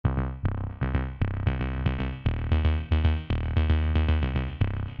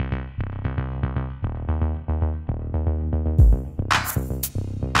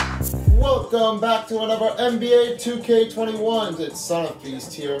welcome back to one of our NBA 2k21s. It's Son of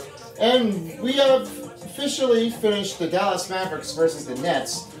Beast here. And we have officially finished the Dallas Mavericks versus the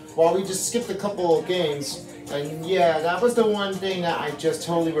Nets, while we just skipped a couple of games. And yeah, that was the one thing that I just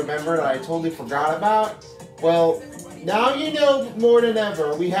totally remembered, I totally forgot about. Well, now you know more than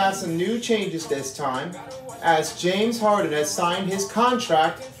ever, we have some new changes this time, as James Harden has signed his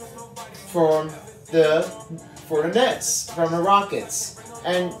contract for the Nets, from the Rockets.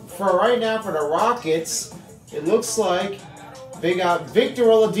 And for right now, for the Rockets, it looks like they got Victor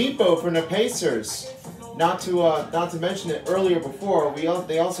Oladipo from the Pacers. Not to mention it earlier before,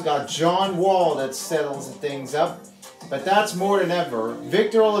 they also got John Wall that settles things up. But that's more than ever.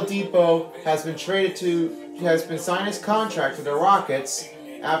 Victor Oladipo has been signed his contract to the Rockets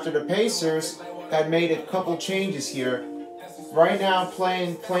after the Pacers had made a couple changes here. Right now,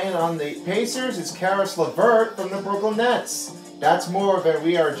 playing on the Pacers is Caris LeVert from the Brooklyn Nets. That's more of it.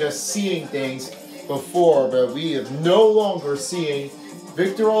 We are just seeing things before, but we are no longer seeing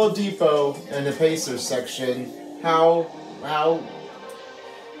Victor Oladipo in the Pacers section. How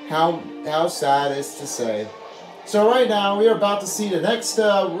sad is to say. So right now we are about to see the next.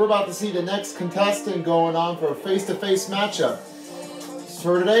 Contestant going on for a face-to-face matchup.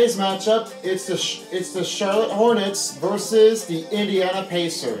 For today's matchup, it's the Charlotte Hornets versus the Indiana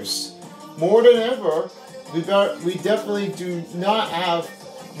Pacers. More than ever, we definitely do not have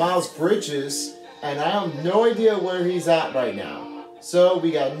Miles Bridges, and I have no idea where he's at right now. So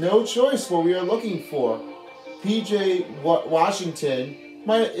we got no choice what we are looking for. PJ Washington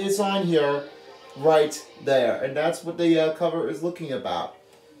is on here right there, and that's what the cover is looking about.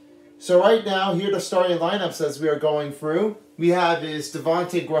 So right now, here the starting lineups as we are going through. We have is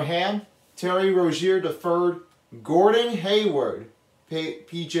Devontae Graham, Terry Rozier III, Gordon Hayward,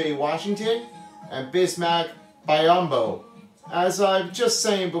 PJ Washington, and Bismack Biyombo. As I'm just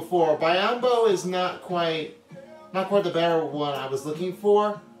saying before, Biyombo is not quite the better one I was looking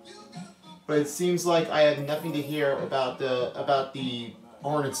for, but it seems like I have nothing to hear about the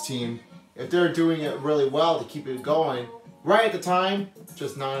Hornets team. If they're doing it really well to keep it going, right at the time,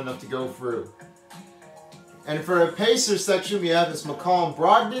 just not enough to go through. And for the Pacers section, we have this Malcolm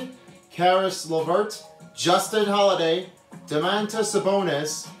Brogdon, Caris LeVert, Justin Holiday, Domantas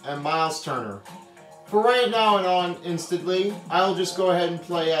Sabonis, and Miles Turner. For right now and on instantly, I'll just go ahead and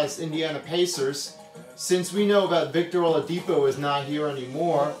play as Indiana Pacers, since we know that Victor Oladipo is not here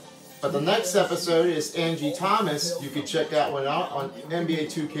anymore. But the next episode is Angie Thomas. You can check that one out on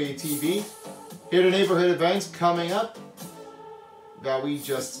NBA2k TV. Here are the neighborhood events coming up that we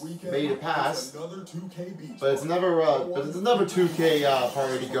just made it past. But it's another 2K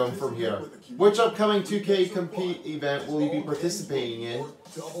party going from here. Which upcoming 2K compete event will you be participating in?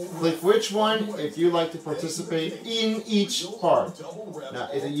 Click which one if you like to participate in each part.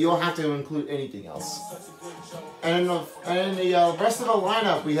 Now, you don't have to include anything else. And the rest of the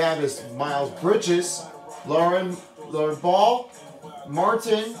lineup we have is Miles Bridges, Lauren Ball,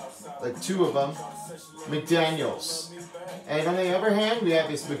 Martin, like two of them, McDaniels. And on the other hand, we have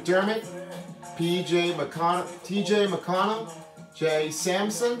is McDermott, TJ McConnell, Jay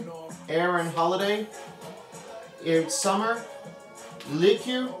Sampson, Aaron Holiday, Eric Summer,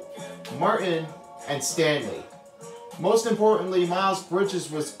 Liku, Martin, and Stanley. Most importantly, Miles Bridges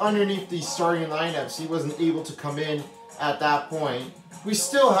was underneath the starting lineups. He wasn't able to come in at that point. We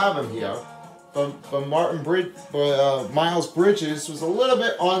still have him here, but Miles Bridges was a little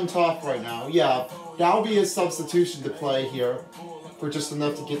bit on top right now. Yeah, that'll be his substitution to play here for just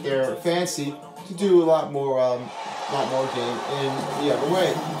enough to get their fancy to do a lot more game in the other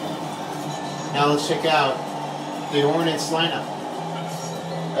way. Now let's check out the Hornets lineup.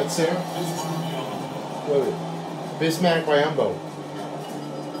 At center, Bismack Biyombo.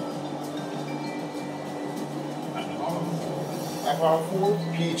 At power forward,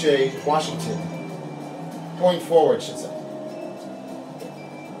 PJ Washington. Point forward, should say.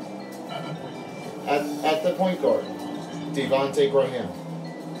 At the point guard, Devontae Graham.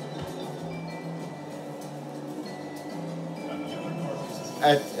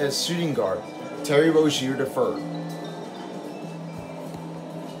 As shooting guard, Terry Rozier III.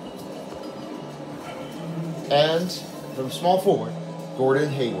 And from small forward, Gordon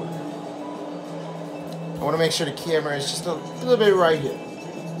Hayward. I want to make sure the camera is just a little bit right here.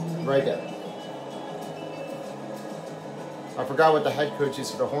 Right there. I forgot what the head coach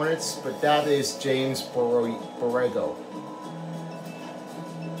is for the Hornets, but that is James Borrego.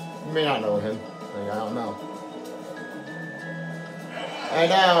 You may not know him. I don't know. And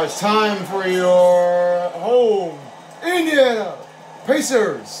now it's time for your home Indiana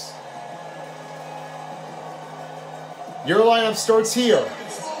Pacers. Your lineup starts here.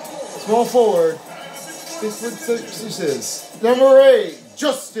 Small forward. 6'6". Number 8,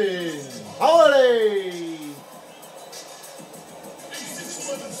 Justin Holiday.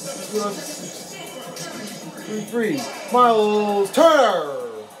 3, Miles Turner.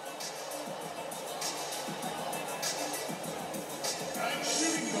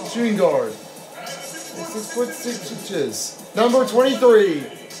 Shooting guard. 6'6". Number 23,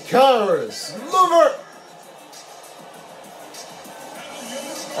 Caris LeVert.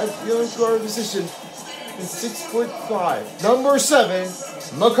 At the other guard position is 6'5". Number 7,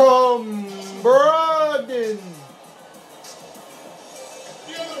 Malcolm Brogdon.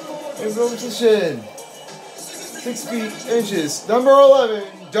 In position, 6 feet inches. Number 11,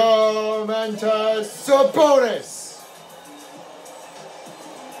 Domantas Sabonis.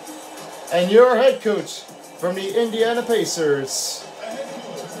 And your head coach from the Indiana Pacers,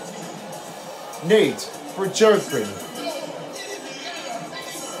 Nate Furchurkin.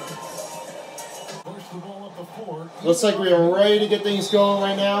 Looks like we are ready to get things going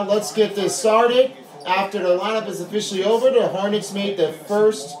right now. Let's get this started. After the lineup is officially over, the Hornets made the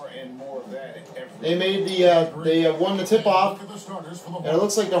first. They made they won the tip-off. And it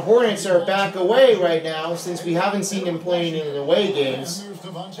looks like the Hornets are back away right now since we haven't seen them playing in the away games.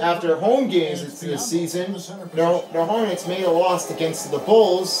 After home games this season, the Hornets made a loss against the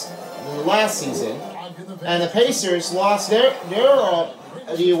Bulls in the last season. And the Pacers lost the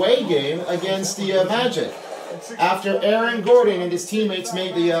away game against the Magic. After Aaron Gordon and his teammates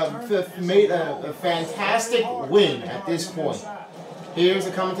made a fantastic win at this point. Here's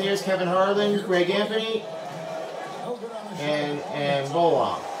the commentators: Kevin Harlan, Greg Anthony, and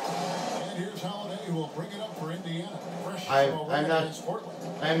Bola.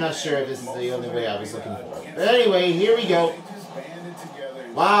 I'm not sure if this is the only way I was looking for. But anyway, here we go.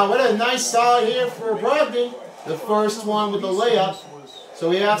 Wow, what a nice solid here for Brogdon. The first one with the layup. So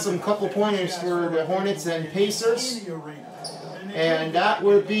we have some couple pointers for the Hornets and Pacers. And that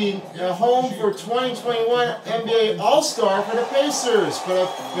would be the home for 2021 NBA All-Star for the Pacers. But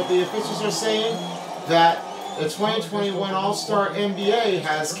the officials are saying that the 2021 All-Star NBA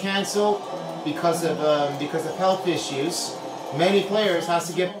has canceled because of health issues. Many players has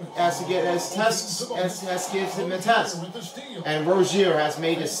to get his tests gives him a test. And Rozier has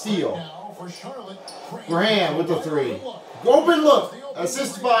made a steal. Graham with the 3. Open look.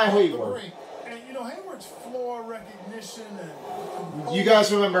 Assist by Hayward. Floor recognition you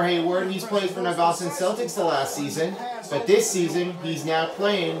guys remember Hayward? He's played for the Boston Celtics the last season, but this season he's now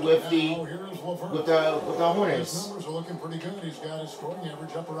playing with the Hornets. Numbers are looking pretty good. He's got his scoring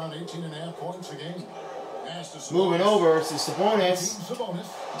average up around 18.5 points a game. Moving over to Sabonis.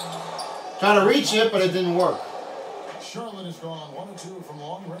 Trying to reach it, but it didn't work. Charlotte has gone 1 or 2 from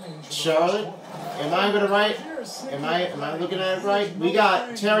long range. Charlotte, am I going to right? Am I looking at it right? We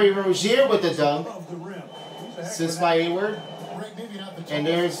got Terry Rozier with the dunk. Assist by Hayward. And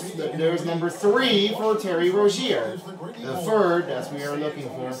there's number 3 for Terry Rozier. The third, as we are looking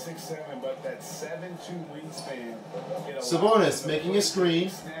for. Sabonis making a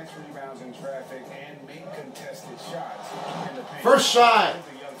screen. First shot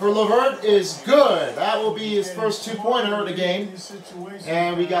for LeVert is good. That will be his first 2-pointer of the game.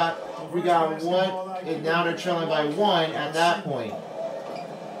 And we got 1, and now they're trailing by 1 at that point.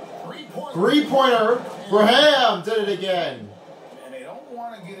 3-pointer. Graham did it again. And they don't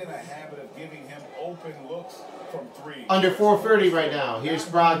want to get in a habit of giving him open looks from 3. Under 4:30 right now. Here's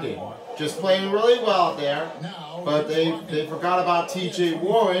Brogdon. Just playing really well out there. But they forgot about T.J.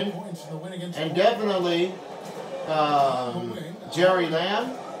 Warren. And definitely Jerry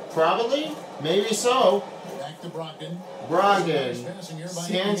Lamb. Probably. Maybe so. Brogdon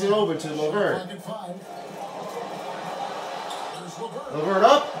hands it over to LeVert. LeVert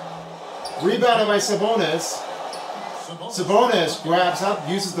up. Rebounded by Sabonis. Sabonis grabs up,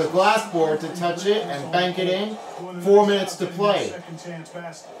 uses the glass board to touch it and bank it in. 4 minutes to play.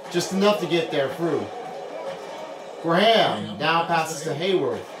 Just enough to get there through. Graham now passes to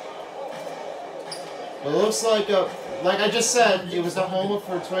Hayward. But it looks like I just said, it was the home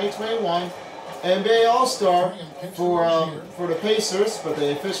for 2021 NBA All-Star for the Pacers, but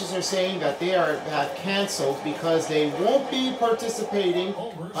the officials are saying that they have canceled because they won't be participating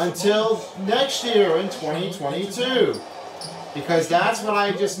until next year in 2022. Because that's what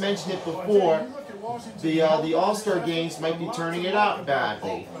I just mentioned it before. The All-Star games might be turning it out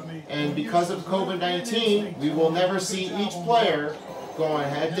badly, and because of COVID-19, we will never see each player going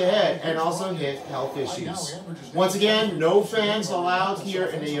head-to-head, and also hit health issues. Once again, no fans allowed here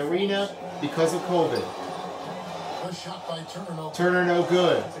in the arena because of COVID. Turner no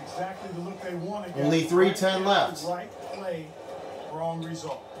good. Only 3:10 left.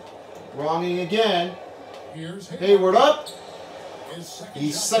 Wronging again. Hayward up.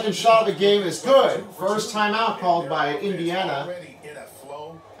 The second shot of the game is good. First timeout called by Indiana,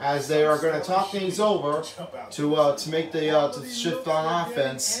 as they are going to talk things over to make the to shift on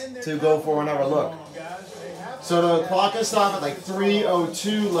offense to go for another look. So the clock is stopped at like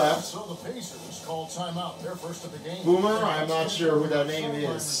 3:02 left. Boomer, I'm not sure who that name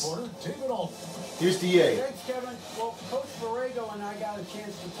is. Here's DA. Thanks, Kevin. Well, Coach Borrego and I got a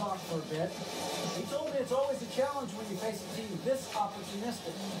chance to talk for a bit. He told me it's always a challenge when you face a team this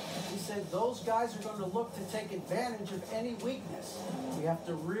opportunistic. He said those guys are going to look to take advantage of any weakness. We have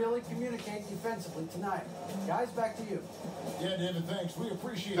to really communicate defensively tonight. Guys, back to you. Yeah, David, thanks. We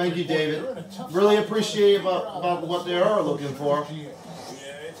appreciate it. Thank you, David. Really appreciate about what they are looking for.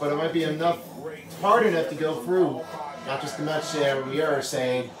 But it might be hard enough to go through. Not just the match there, we are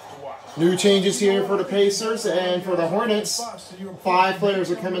saying. New changes here for the Pacers and for the Hornets. 5 players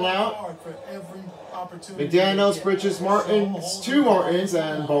are coming out. McDaniels, Bridges, Martins, 2 Martins,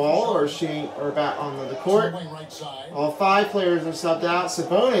 and Ball are back on the court. All 5 players are subbed out.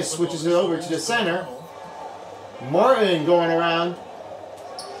 Sabonis switches it over to the center. Martin going around.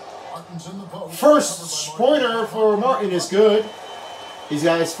 First pointer for Martin is good. He's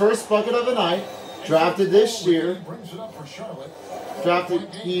got his first bucket of the night. Drafted this year.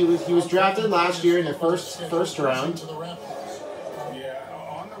 He was drafted last year in the first round.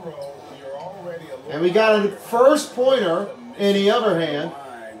 And we got a first pointer in the other hand.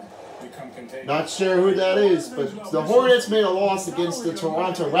 Not sure who that is, but the Hornets made a loss against the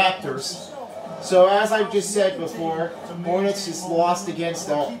Toronto Raptors. So as I just said before, Hornets just lost against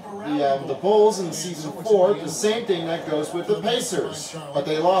the Bulls in season 4. The same thing that goes with the Pacers, but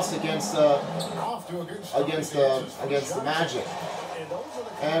they lost against the Magic.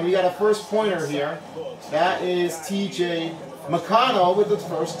 And we got a first pointer here. That is TJ McConnell with the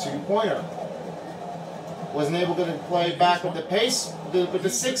first 2-pointer. Wasn't able to play back with the pace with the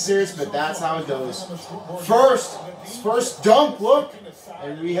Sixers, but that's how it goes. First dunk look,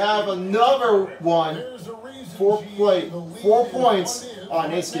 and we have another one. 4 points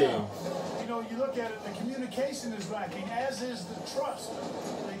on this game. You know, you look at it, the communication is lacking, as is the trust.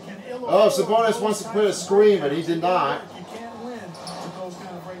 Oh, Sabonis wants to put a screen, but he did not.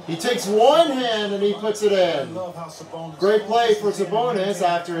 He takes one hand and he puts it in. Great play for Sabonis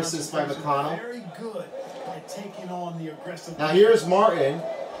after assist by McConnell. Now here's Martin.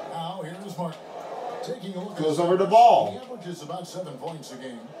 Goes over the ball.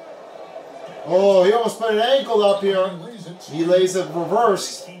 Oh, he almost put an ankle up here. He lays a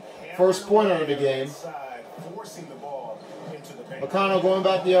reverse. First pointer of the game. McConnell going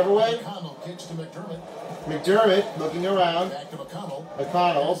back the other way. McDermott looking around.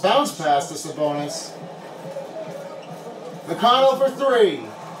 McConnell bounce pass to Sabonis. McConnell for 3.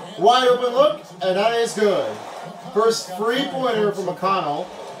 Wide open look, and that is good. First 3-pointer for McConnell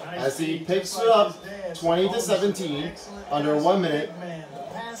as he picks it up 20-17 under 1 minute.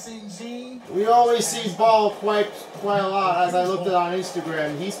 We always see Ball quite a lot. As I looked at on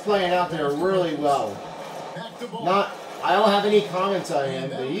Instagram, he's playing out there really well. I don't have any comments on him,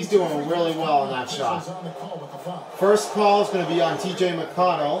 but he's doing really well on that shot. First call is going to be on TJ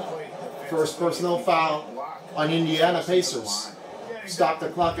McConnell. First personal foul on Indiana Pacers. Stop the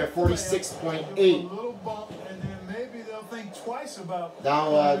clock at 46.8. Now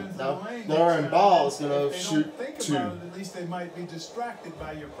Lauren Ball is going to shoot 2. At least they might be distracted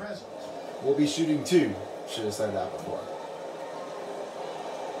by your presence. We'll be shooting 2. Should have said that before.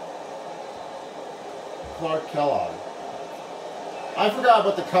 Clark Kellogg. I forgot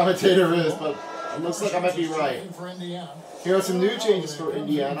what the commentator is, but it looks like I might be right. Here are some new changes for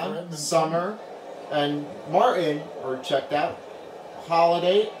Indiana. Summer and Martin are checked out.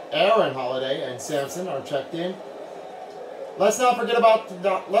 Aaron Holiday and Sampson are checked in. Let's not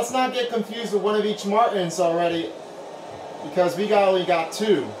get confused with one of each Martins already, because we only got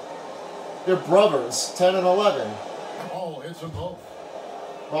 2. They're brothers, 10 and 11.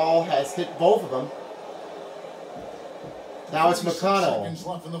 Ball has hit both of them. Now it's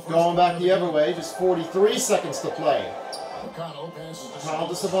McConnell going back the other way. Just 43 seconds to play. McConnell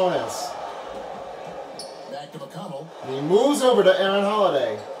to Sabonis. And he moves over to Aaron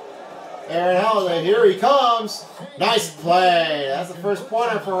Holiday. Aaron Holiday, here he comes. Nice play. That's the first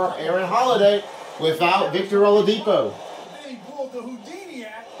pointer for Aaron Holiday without Victor Oladipo.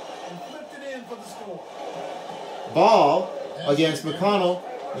 Ball against McConnell.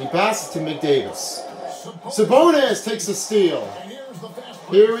 He passes to McDavis. Sabonis takes a steal.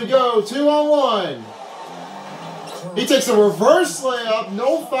 Here we go, 2-on-1. He takes a reverse layup.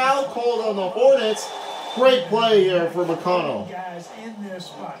 No foul called on the Hornets. Great play here for McConnell. Guys in their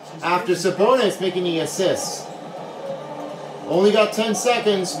spots. After Sabonis making the assist. Only got 10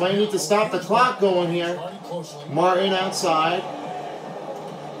 seconds. Might need to stop the clock going here. Martin outside.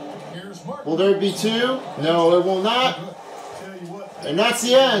 Will there be two? No, it will not. And that's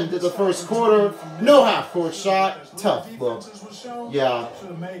the end of the first quarter. No half-court shot. Tough look. Yeah,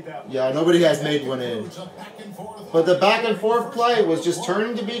 nobody has made one in. But the back-and-forth play was just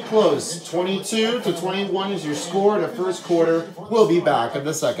turning to be close. 22-21 is your score in the first quarter. We'll be back in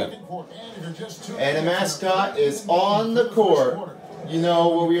the second. And the mascot is on the court. You know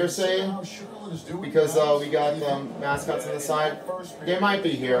what we are saying? Because we got mascots on the side. They might be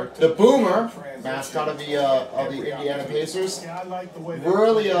here. The Boomer, mascot of the Indiana Pacers.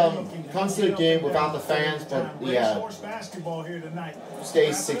 Really comes to the game without the fans, but yeah,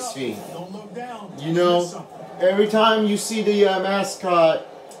 stays 6 feet. You know, every time you see the mascot,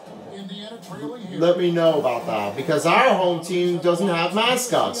 let me know about that, because our home team doesn't have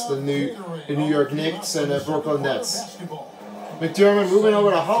mascots. The New York Knicks and the Brooklyn Nets. McDermott moving over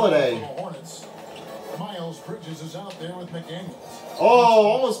to Holiday. Oh,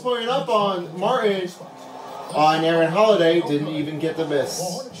 almost putting up on Martin. On Aaron Holiday, didn't even get the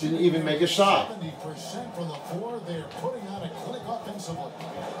miss. Didn't even make a shot.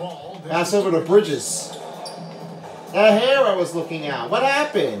 Pass over to Bridges. That hair I was looking at. What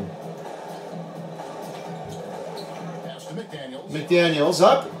happened? McDaniels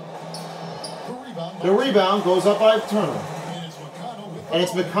up. The rebound goes up by Turner. And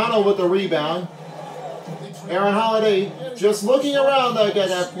it's McConnell with the rebound. Aaron Holiday just looking around like at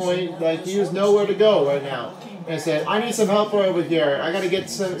that point, like he was nowhere to go right now. And I said, I need some help over here. I got to get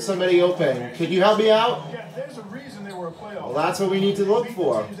somebody open. Could you help me out? Yeah, there's a reason they were a playoff. Well, that's what we need to look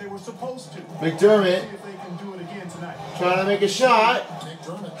for. They were supposed to. McDermott See if they can do it again tonight. trying to make a shot.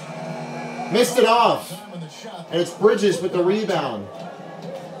 Missed it off. And it's Bridges with the rebound.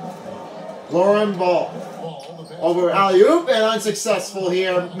 Lauren ball over alley-oop and unsuccessful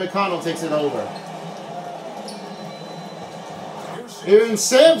here. McConnell takes it over. Even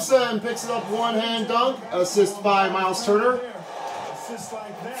Sampson picks it up one-hand dunk. Assist by Miles Turner.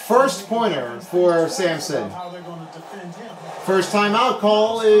 First pointer for Sampson. First timeout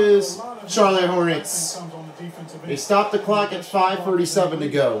call is Charlotte Hornets. They stop the clock at 5:37 to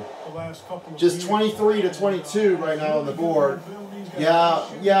go. Just 23-22 right now on the board. Yeah,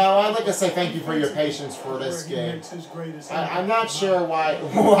 I'd like to say thank you for your patience for this game. I'm not sure why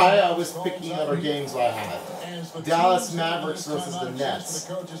I was picking other games I had. Dallas Mavericks versus the Nets.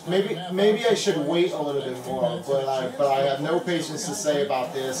 Maybe I should wait a little bit more, but I have no patience to say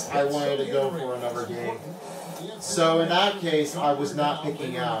about this. I wanted to go for another game. So in that case, I was not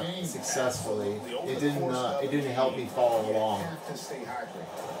picking out successfully. It didn't help me follow along.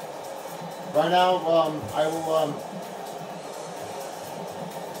 Right now, I will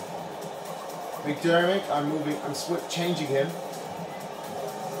McDermott, I'm changing him.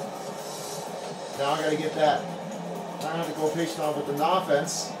 Now I gotta get that. Now I have to go patient on with the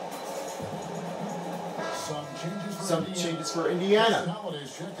offense. Some changes for Indiana.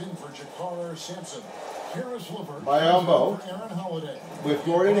 Biombo with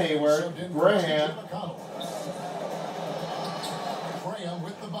Gordon Hayward,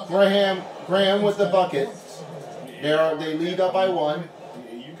 Graham with the bucket. They lead up by one.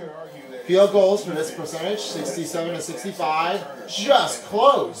 Field goals for this percentage, 67-65. Just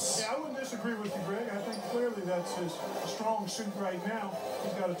close. Yeah, I wouldn't disagree with you, Greg. I think clearly that's his strong suit right now.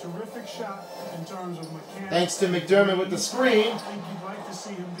 He's got a terrific shot in terms of mechanics. Thanks to McDermott with the screen.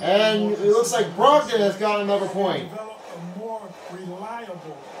 And it looks like Brogdon has got another point.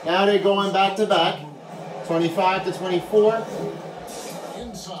 Now they're going back to back, 25-24.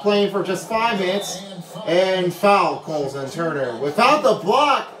 Playing for just 5 minutes. And foul calls on Turner. Without the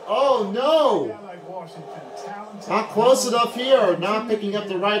block. Oh no! Not close enough here, not picking up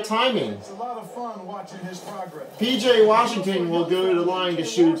the right timing. It's a lot of fun watching his progress. PJ Washington will go to the line to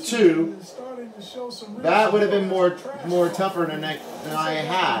shoot 2. That would have been more tougher than I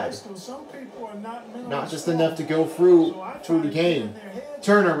had. Not just enough to go through the game.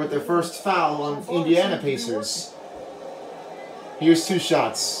 Turner with their first foul on Indiana Pacers. Here's 2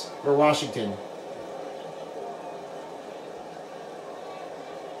 shots for Washington.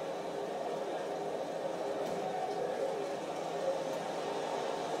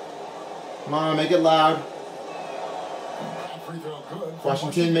 Come on, make it loud.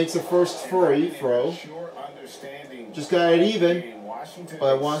 Washington makes a first free throw. Just got it even,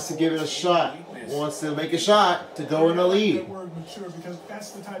 but wants to give it a shot. Wants to make a shot to go in the lead. Because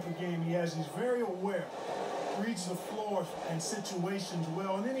that's the type of game he has. He's very aware reads the floor and situations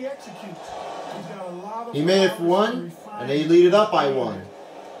well, and then he executes. He's got a lot of. He made it for one, and they lead it up by one.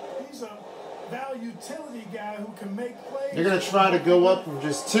 He's a value utility guy who can make plays. They're going to try to go up from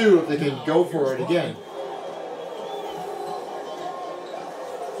just 2 if they can go for it again.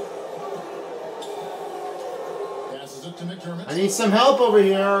 I need some help over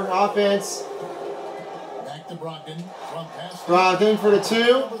here, offense. Back to Brogdon. Brogdon for the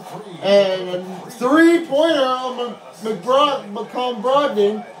 2. And a 3-pointer on Malcolm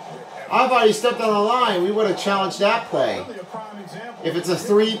Brogdon. I thought he stepped on the line. We would have challenged that play. If it's a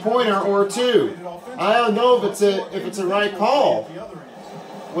 3-pointer or a 2. I don't know if it's a right call.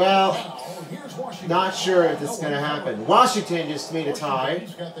 Well, not sure if this is going to happen. Washington just made a tie.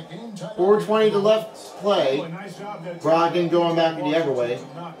 4:20 to left play. Brogdon going back the other way.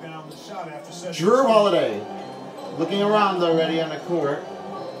 Drew Holiday looking around already on the court.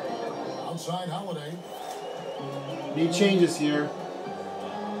 Outside Holiday. Need changes here.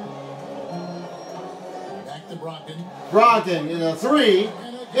 Back to Brogdon. Brogdon in a 3.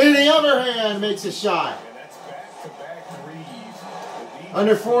 In the other hand makes a shot.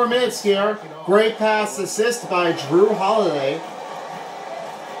 Under 4 minutes here. Great pass assist by Drew Holiday.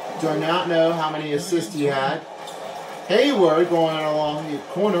 Do not know how many assists he had. Hayward going along the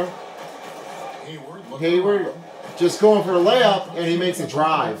corner. Hayward just going for a layup, and he makes a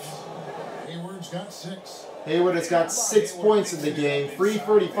drive. Hayward's got 6. Hayward has got 6 points in the game.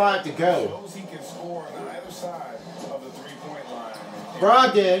 3:35 to go.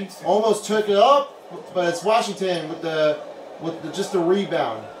 Brogdon almost took it up, but it's Washington with just a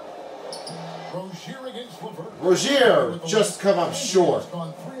rebound. Rozier against LeVert. Rozier just come up short.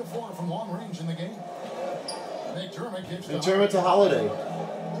 Gone 3 of 4 from long range in the game. McDermott to Holiday.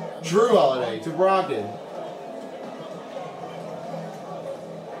 Drew Holiday to Brogdon.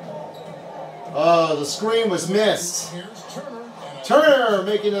 Oh, the screen was missed. Turner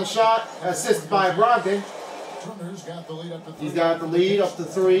making a shot, assist by Brogdon. He's got the lead up to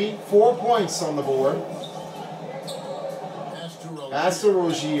 3. 4 points on the board. As to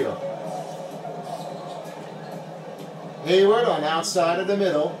Rozier. Hayward on outside of the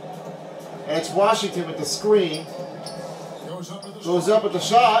middle. And it's Washington with the screen. Goes up with the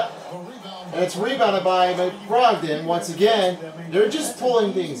shot. And it's rebounded by Brogdon once again. They're just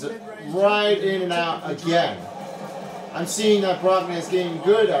pulling things right in and out again. I'm seeing that Brogdon is getting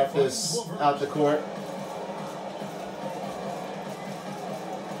good at this out the court.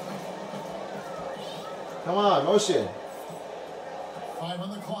 Come on, motion. 5 on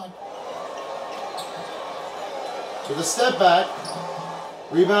the clock. With a step back.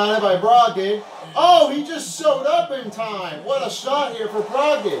 Rebounded by Brogdon. Oh, he just showed up in time. What a shot here for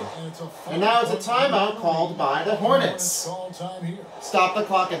Brogdon. And now it's a timeout called by the Hornets. Stop the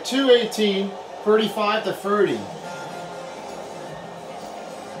clock at 2:18, 35 to 30.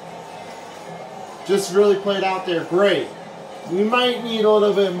 Just really played out there great. We might need a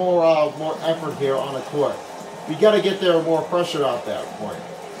little bit more effort here on the court. We got to get there more pressure out that point.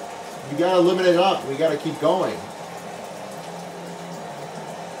 We got to limit it up. We got to keep going.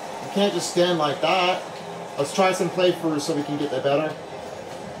 You can't just stand like that. Let's try some play first so we can get that better.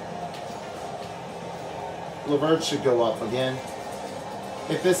 LeVert should go up again.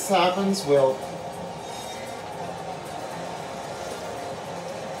 If this happens, we'll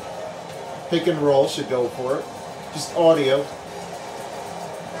pick and roll should go for it. Just audio.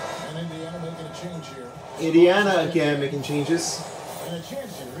 And Indiana making a change here. Indiana again making changes.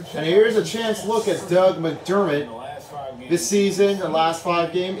 And here's a chance look at Doug McDermott. This season, the last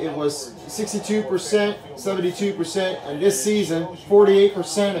 5 games, it was 62%, 72%, and this season,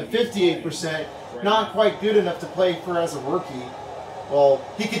 48% and 58%. Not quite good enough to play for as a rookie. Well,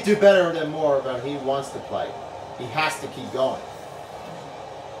 he could do better than more, but he wants to play. He has to keep going.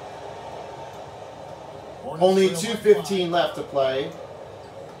 Only 2:15 left to play.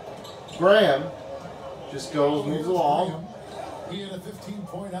 Graham just moves along. He had a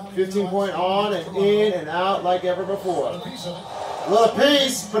 15-point out. 15-point on and in and out like ever before. A little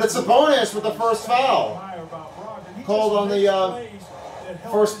piece, but it's a bonus with the first foul. Called on the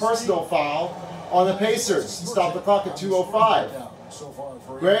first personal foul on the Pacers. Stop the clock at 2:05.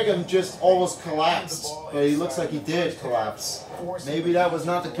 Graham just almost collapsed, but he looks like he did collapse. Maybe that was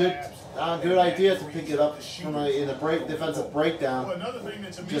not a good idea to pick it up in the defensive breakdown.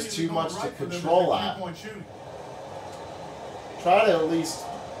 Just too much to control that. Try to at least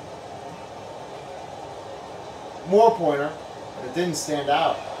more pointer, but it didn't stand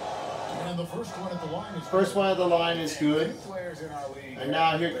out. And the first one at the line is First one at the line is good. And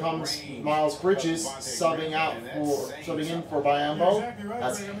now here comes Miles Bridges subbing in for Biyombo. Exactly right,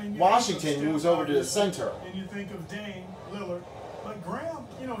 As Greg. I mean, Washington moves over to the center. And you think of Dame, Lillard, but Graham,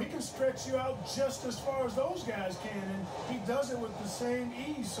 you know, he can stretch you out just as far as those guys can, and he does it with the same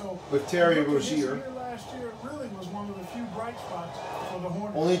ease. So With Terry look at his Rozier. year last year really was one of the few bright spots for the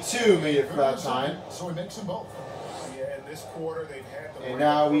Hornets. Only 2 made it for that time. So he makes them both. Yeah, in this quarter they've had the And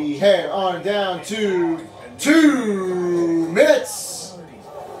now we head on down to 2 minutes.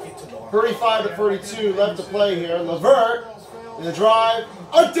 35 to 32 left to play here. LeVert in the drive,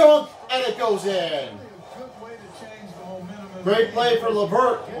 a dunk, and it goes in. Great play for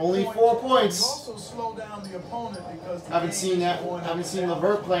LeVert. Only 4 points. Haven't seen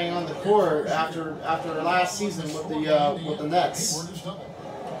LeVert playing on the court after last season with the Nets.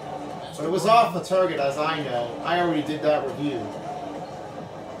 But it was off the target, as I know. I already did that review.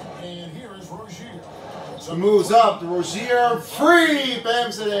 And here is Rozier. He moves up. The Rozier free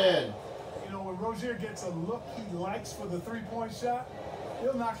bams it in. You know, when Rozier gets a look he likes for the three-point shot,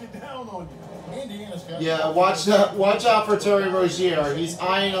 he'll knock it down on you. Indiana's got Yeah, watch out for Terry Rozier. He's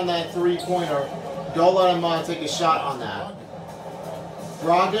eyeing on that three-pointer. Don't let him take a shot on that.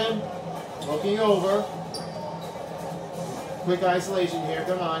 Brogdon looking over. Quick isolation here.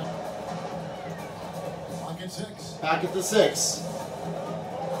 Come on. Lock at 6. Back at the 6.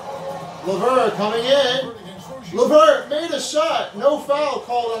 LeVert coming in. LeVert made a shot. No foul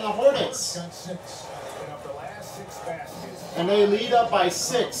called on the Hornets. Got 6. And of the last 6 baskets And they lead up by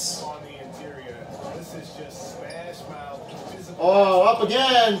 6. on the interior, this is just smash mouth physical. Oh, up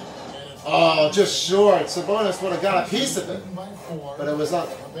again. Oh, just short. Sabonis would have got a piece of it, By 4. but it was up.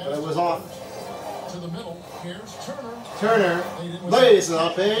 But it was off. To the middle. Here's Turner. Turner lays it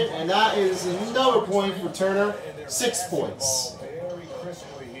up in, and that is another point for Turner. 6 points. Very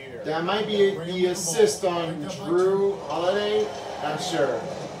crisply here. That might be the assist on Drew Holiday. Not sure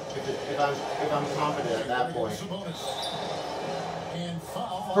if I'm confident at that point. And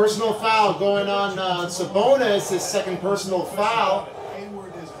foul. Personal foul going on Sabonis. His second personal foul.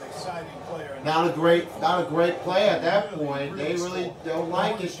 Hayward is an exciting player. Not a great play at that point. They really don't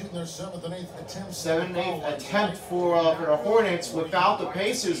like it. Shooting their 7th and 8th attempts. 7th and 8th attempt for the Hornets without the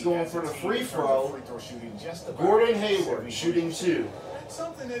Pacers going for the free throw. Gordon Hayward shooting 2.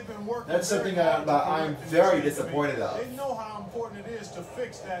 Something they've been working. That's something very hard to I'm fix very this season. disappointed of. They know how important it is to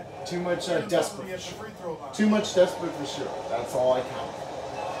fix that. Too much inability desperate. at the free throw line. Too much desperate for sure. That's all I count.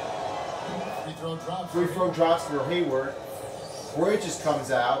 Free throw drops. Free throw drops for Hayward. Bridges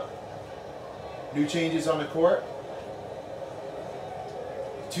comes out. New changes on the court.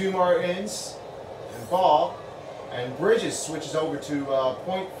 2 Martins and Ball. And Bridges switches over to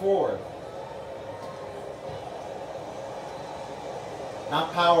point forward.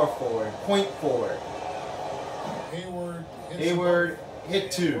 Not power forward, point forward. Hayward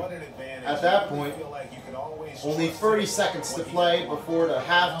hit 2. At that point, only 30 seconds to play before the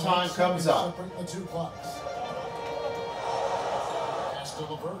halftime comes up. The 2 clocks. Pass to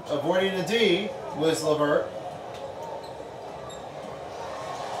LeVert. Avoiding the D was LeVert.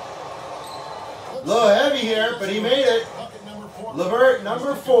 A little heavy here, but he made it. Bucket number 4. LeVert,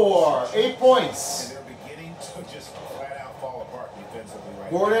 number 4, 8 points. They're beginning to just flat out fall apart defensively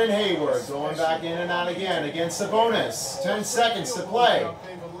right now. Gordon Hayward going back in and out again against Sabonis. 10 seconds to play.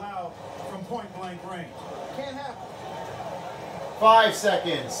 They've allowed from point blank range. Can't happen. 5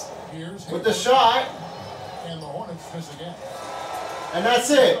 seconds Here's with the shot. And the Hornets miss again. And that's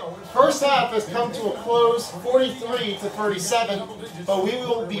it. First half has come to a close, 43 to 37, but we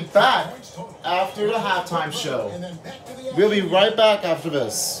will be back after the halftime show. And then back to the We'll be right back after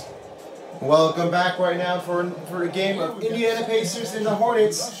this. Welcome back right now for the game of Indiana Pacers and the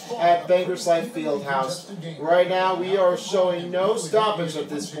Hornets at Bankers Life Fieldhouse. Right now we are showing no stoppage at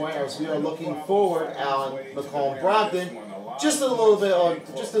this point as we are looking forward on Malcolm Brogdon. Just a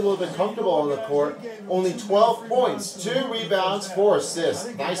little bit comfortable on the court. Only 12 points, 2 rebounds, 4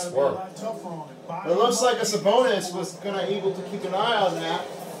 assists. Nice work. It looks like a Sabonis was able to keep an eye on that.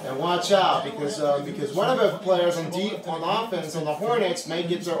 And watch out, because one of the players on offense on the Hornets may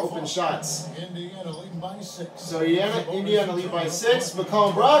get their open shots. Indiana leading by 6. So Indiana lead by 6.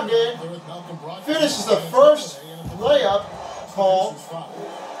 Malcolm Brogdon There with Malcolm Brogdon. finishes the first layup call.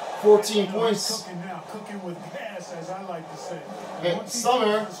 14 points. Cooking now, cooking with gas, as I like to say. Hey, Once he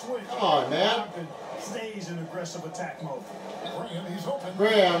Summer, flips the switch, come on, man. Brogdon stays in aggressive attack mode. Graham, he's open.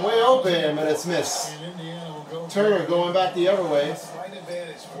 Graham way open, but it's missed. And Indiana will go. Turner going back the other way. Slight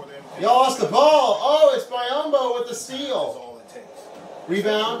advantage for them. Y'all lost the ball. Oh, it's Biyombo with the That's steal. all it takes.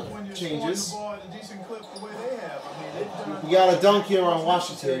 Rebound When you're changes. scoring the ball at a decent clip the way they have. I mean, We got a dunk here on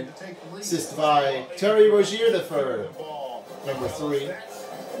Washington. Assist by Terry Rozier III, number 3.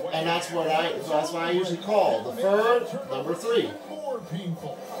 And that's what I usually call the third, number 3. More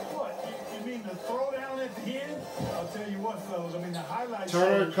painful. What? You mean the throw down at the end? I'll tell you what, fellas. I mean, the highlights.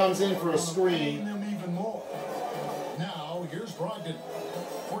 Turner comes in for a screen. Them even more. Now, here's Brogdon.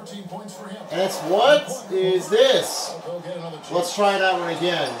 14 points for him. And it's what is this? Let's try that one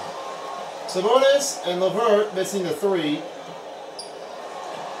again. Sabonis and LeVert missing the 3.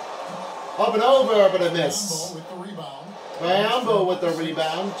 Up and over, but a miss. Biombo with the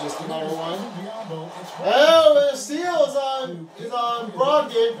rebound, just another one. Oh, the steal is on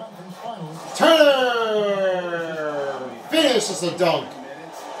Brogdon. Turner finishes a dunk.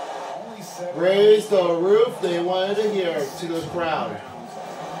 Raise the roof. They wanted to hear to the crowd.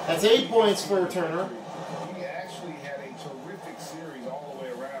 That's 8 points for Turner. He actually had a terrific series all the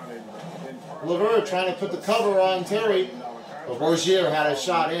way around. LeVert trying to put the cover on Terry, but Rozier had a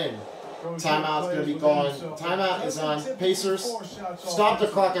shot in. Timeout's going to be gone. Timeout is on Pacers. Stop the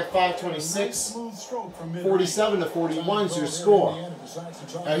clock at 5:26. 47-41 is your score.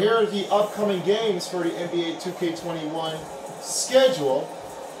 Now here are the upcoming games for the NBA 2k21 schedule.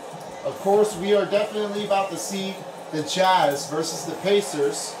 Of course, we are definitely about to see the Jazz versus the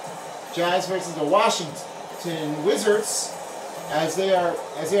Pacers. Jazz versus the Washington Wizards, as they are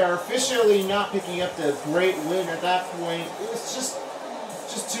officially not picking up the great win at that point. It was just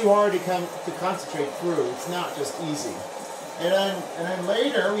too hard to concentrate through. It's not just easy. And then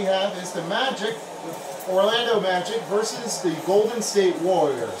later we have is the Magic, Orlando Magic versus the Golden State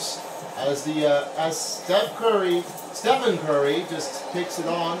Warriors. As Stephen Curry just kicks it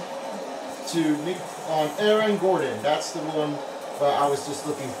on Aaron Gordon. That's the one I was just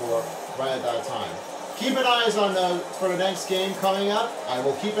looking for right at that time. Keep an eye for the next game coming up. I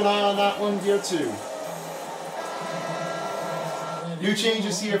will keep an eye on that one here too. New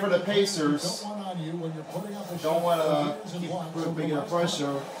changes here for the Pacers. Don't want to keep putting enough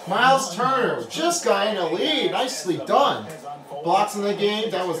pressure. Miles Turner just got in the lead. Nicely done. Blocks in the game.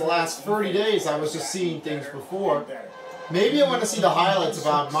 That was the last 30 days. I was just seeing things before. Maybe I want to see the highlights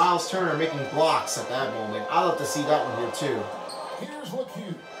about Miles Turner making blocks at that moment. I'd love to see that one here too.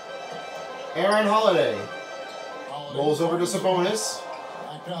 Aaron Holiday rolls over to Sabonis.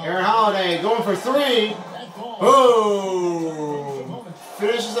 Aaron Holiday going for 3. Boom!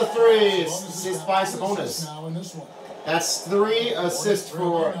 Finishes a 3. Assist by Sabonis. That's 3 assists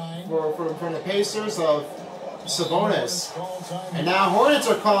from the Pacers of Sabonis. And now Hornets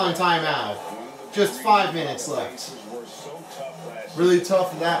are calling timeout. Just 5 minutes left. Really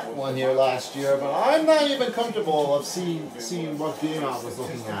tough in that one here last year, but I'm not even comfortable of seeing what game I was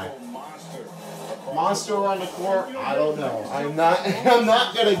looking at. Monster on the court? I don't know. I'm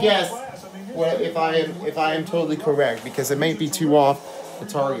not gonna guess if I am totally correct, because it may be too off the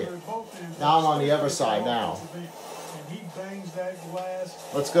target. Now I'm on the other side now.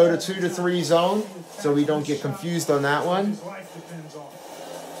 Let's go to 2 to 3 zone so we don't get confused on that one.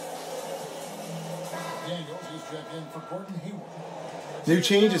 New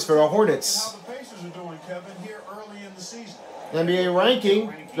changes for the Hornets. NBA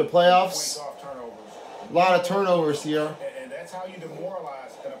ranking, the playoffs. A lot of turnovers here.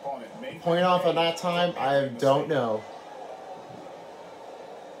 Point off at that time, I don't know.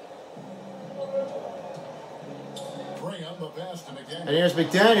 And here's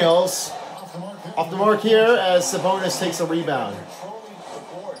McDaniels. Off the mark here as Sabonis takes a rebound.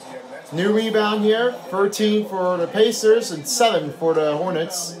 New rebound here. 13 for the Pacers and 7 for the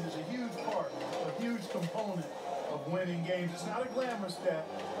Hornets.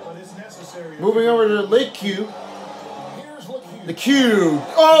 Moving over to the Lake Cube. The Cube.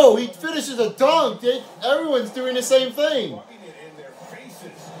 Oh, he finishes a dunk. Everyone's doing the same thing.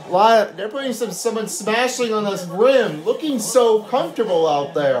 They're putting someone smashing on this rim. Looking so comfortable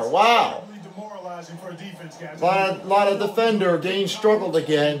out there. Wow. A lot of defender. Dane struggled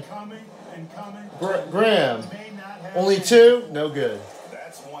again. Graham. Only 2? No good.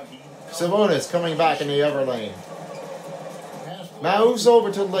 Sabonis coming back in the other lane. Moves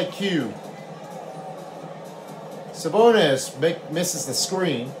over to Lake Cube. Sabonis misses the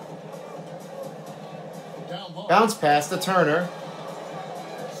screen. Bounce pass to Turner.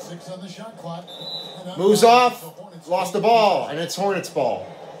 Moves off. Lost the ball. And it's Hornets ball.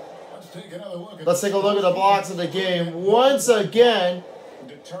 Let's take a look at the blocks of the game. Once again.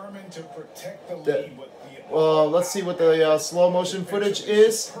 Let's see what the slow motion footage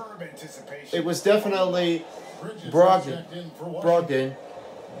is. It was definitely Brogdon.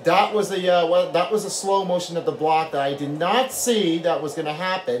 That was that was a slow motion of the block that I did not see that was going to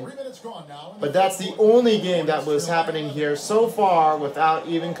happen. 3 minutes gone now. But that's the only game that was happening here so far without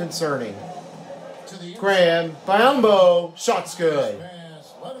even concerning. Graham, Biombo, shot's good.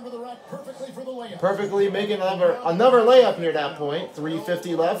 Right under the rack perfectly for the layup. Perfectly making another layup here at that point.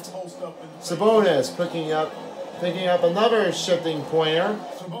 3:50 left. Sabonis picking up another shifting pointer,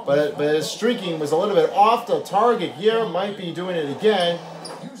 but his streaking was a little bit off the target here. Might be doing it again.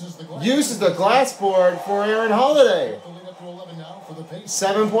 Uses the glass board for Aaron Holiday.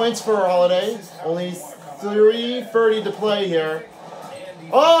 7 points for Holiday. Only 3:30 to play here.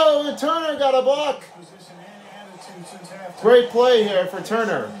 Oh, Turner got a block. Great play here for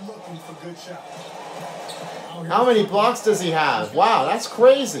Turner. How many blocks does he have? Wow, that's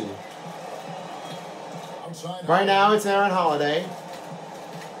crazy. Right now it's Aaron Holiday.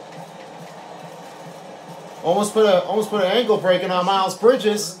 Almost put an ankle breaking on Miles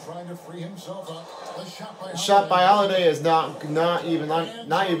Bridges. The shot by Holiday is not even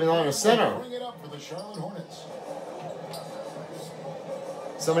on the center.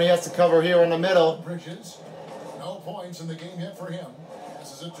 Somebody has to cover here in the middle. Bridges, no points in the game yet for him.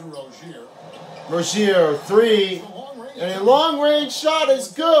 Passes it to Rozier. Rozier, 3. And a long-range shot is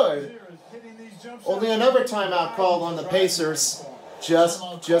good. Only another timeout called on the Pacers. Just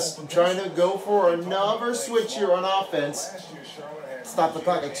trying to go for another switch here on offense. Stop the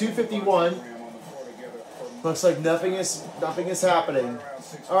clock at 2:51. Looks like nothing is happening.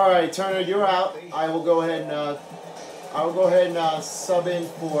 All right, Turner, you're out. I will go ahead and sub in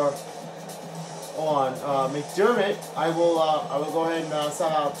for McDermott. I will go ahead and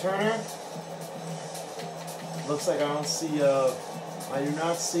sub out Turner. Looks like I do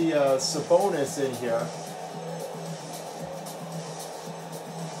not see Sabonis in here.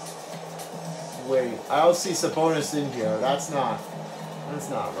 Wait, I don't see Sabonis in here. That's not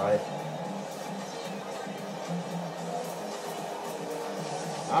right.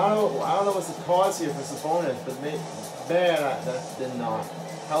 I don't know what's the cause here for Sabonis, but man, that did not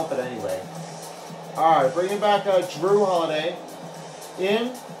help it anyway. All right, bringing back Drew Holiday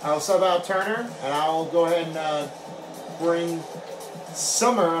in. I'll sub out Turner, and I will go ahead and bring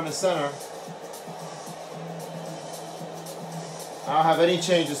Summer on the center. I don't have any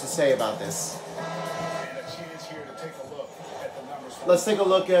changes to say about this. Let's take a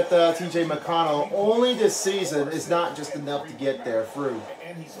look at T.J. McConnell. Only this season is not just enough to get there through.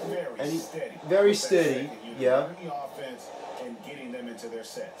 And he's very steady, yeah.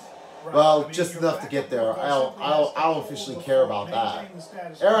 Well, just enough to get there. I don't officially care about that.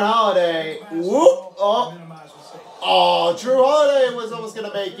 Aaron Holiday, whoop! Oh, Drew Holiday was almost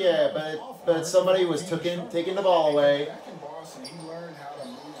gonna make it, but somebody was taking the ball away.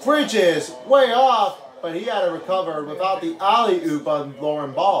 Bridges way off, but he had to recover without the alley-oop on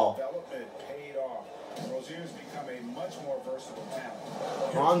Lauren Ball.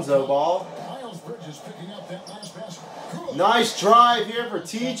 Lonzo Ball. Nice drive here for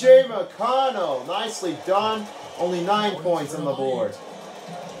T.J. McConnell. Nicely done. Only 9 points on the board.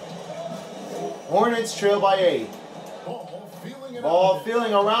 Hornets trail by 8. Ball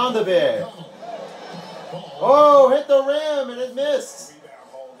feeling around a bit. Oh, hit the rim and it missed.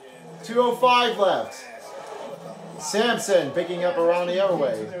 2:05 left. Sampson picking up around the other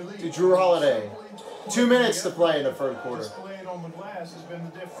way to Drew Holiday. 2 minutes to play in the third quarter.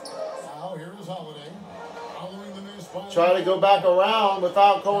 Try to go back around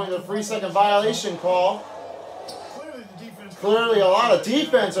without going to the 3-second violation call. Clearly a lot of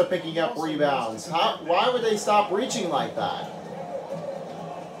defense are picking up rebounds. Why would they stop reaching like that?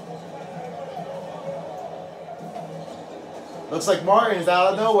 Looks like Martin's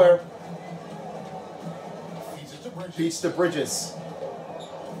out of nowhere. Beats to Bridges.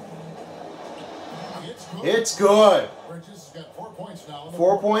 It's good.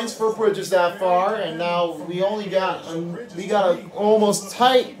 4 points for Bridges that far, and now we got a almost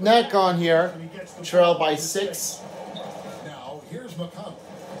tight neck on here. Trailed by 6. Now here's McConnell.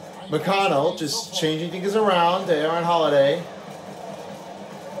 McConnell just changing things around to Aaron Holiday.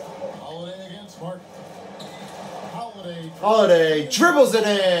 Holiday against Martin. Holiday dribbles it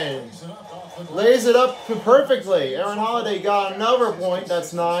in. Lays it up perfectly. Aaron Holiday got another point.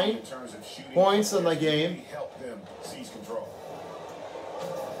 That's 9 points in the game.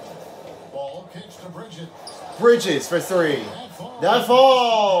 Ball kicks to Bridges. Bridges for 3. That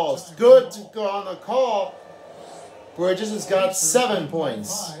falls. Good to go on the call. Bridges has got 7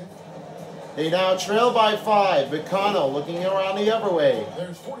 points. They now trail by 5. McConnell looking around the other way.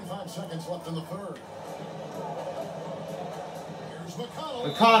 There's 45 seconds left in the third. Here's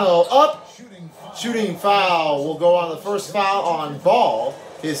McConnell. McConnell up. Shooting foul. Will go on the first foul on Ball.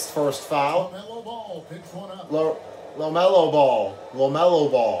 his first foul. LaMelo Ball picks one up. LaMelo Ball. LaMelo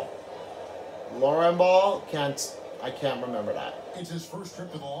Ball. Lauren Ball? I can't remember that. It's his first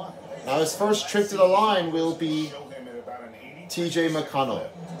trip to the line. Now his first trip to the line will be TJ McConnell.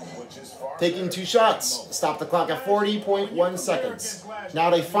 Taking 2 shots. Stop the clock at 40.1 seconds. Now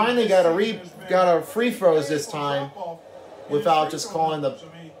they finally got a free throws this time without just calling the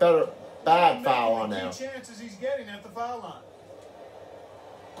bad foul on there.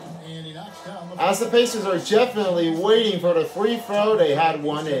 As the Pacers are definitely waiting for the free throw, they had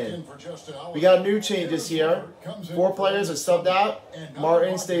one in. We got new changes here. 4 players are subbed out.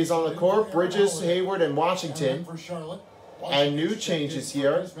 Martin stays on the court. Bridges, Hayward, and Washington. And new changes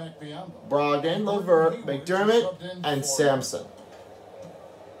here. Brogdon, LeVert, McDermott, and Sampson.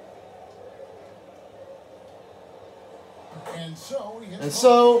 And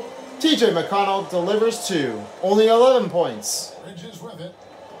so, TJ McConnell delivers 2. Only 11 points.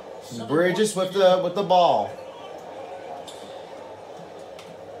 Bridges with the ball.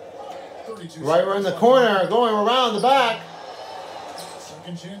 Right, we're in the corner, going around the back.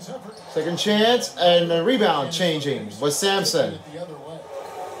 Second chance, and the rebound changing with Sampson.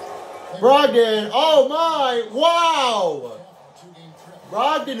 Brogdon, oh my, wow!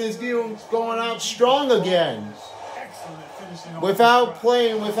 Brogdon is going out strong again. Without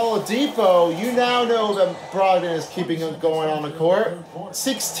playing with Oladipo, you now know that Brogdon is keeping him going on the court.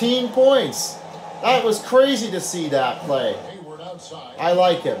 16 points. That was crazy to see that play. I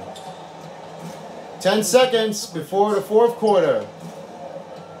like him. 10 seconds before the 4th quarter.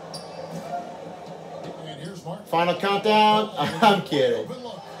 Final countdown. I'm kidding.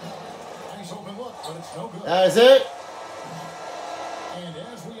 That is it.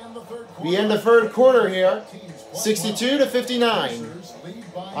 We end the 3rd quarter here. 62-59.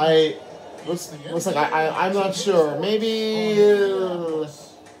 Looks like I'm not sure. Maybe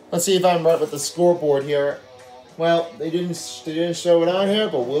let's see if I'm right with the scoreboard here. Well, they didn't show it on here,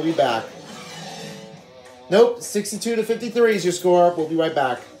 but we'll be back. Nope, 62-53 is your score. We'll be right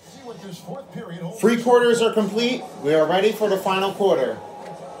back. 3 quarters are complete. We are ready for the final quarter.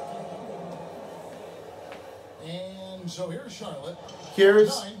 And so here's Charlotte.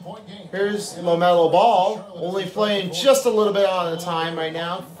 Here's LaMelo Ball, only playing just a little bit on the time right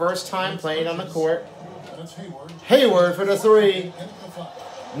now. First time playing on the court. Hayward for the 3.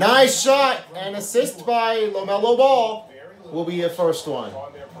 Nice shot and assist by LaMelo Ball will be a first one.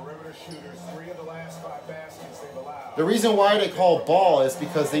 The reason why they call Ball is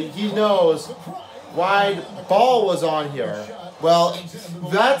because he knows why Ball was on here. Well,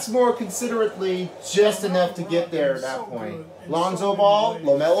 that's more considerately just enough to get there at that point. Lonzo Ball,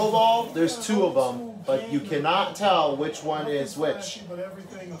 LaMelo Ball, there's 2 of them, but you cannot tell which one is which.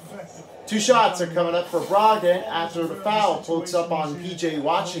 2 shots are coming up for Brogdon after the foul puts up on P.J.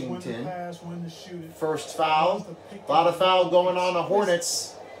 Washington. First foul. A lot of foul going on the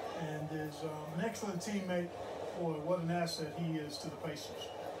Hornets. And is an excellent teammate. Boy, what an asset he is to the Pacers.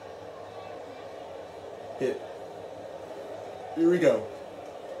 Here we go.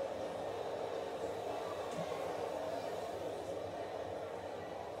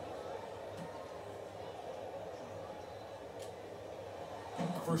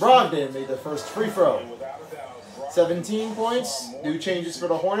 Brogdon made the first free throw. 17 points. New changes for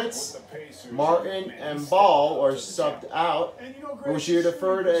the Hornets. Martin and Ball are subbed out. Rozier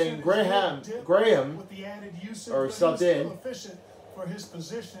deferred and Graham are subbed in.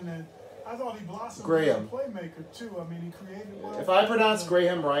 Graham. If I pronounce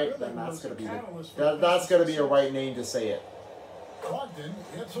Graham right, then that's gonna be a right name to say it.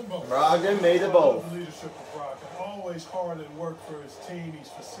 Brogdon made the both. Always hard at work for his team. He's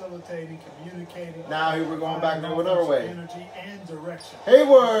facilitating, communicating. Now we're going back to another way. Energy and direction.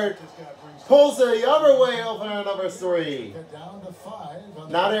 Hayward pulls it the other way over another 3.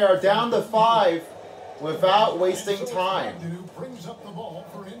 Now they are down to 5 without wasting time.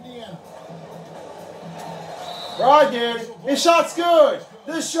 Brogdon, his shot's good.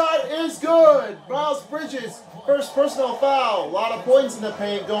 This shot is good. Miles Bridges, first personal foul. A lot of points in the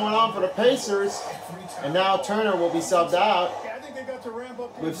paint going on for the Pacers. And now Turner will be subbed out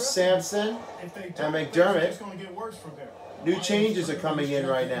with Sampson and McDermott. New changes are coming in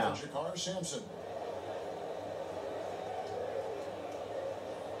right now.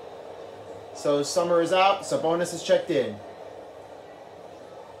 So Summer is out. Sabonis is checked in.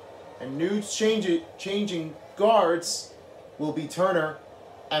 And new changing guards will be Turner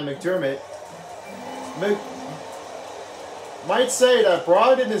and McDermott. Might say that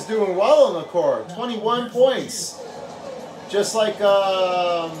Brogdon is doing well on the court. 21 points. Just like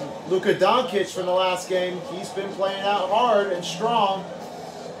Luka Doncic from the last game. He's been playing out hard and strong.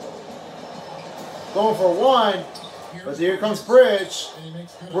 going for one. But here comes Bridge.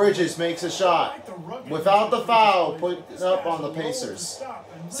 Bridges makes a shot. Without the foul, put it up on the Pacers.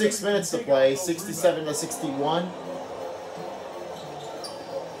 6 minutes to play, 67 to 61.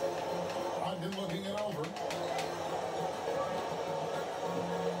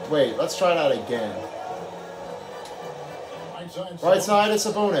 Wait, let's try that again. Right side is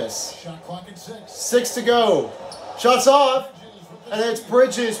Sabonis. 6 to go. Shots off. And it's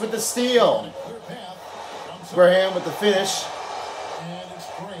Bridges with the steal. Graham with the finish.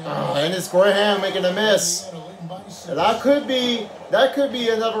 And it's Graham making a miss. And that could be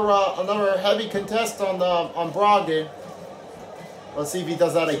another heavy contest on Brogdon. Let's see if he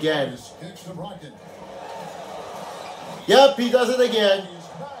does that again. Yep, he does it again.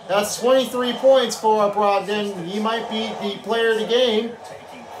 That's 23 points for Brogdon. He might be the player of the game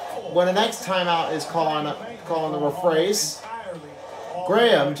when the next timeout is calling the rephrase.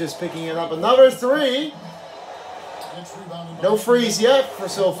 Graham just picking it up. Another 3. No freeze yet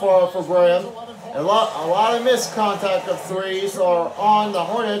so far for Graham. A lot of missed contact of 3s are on the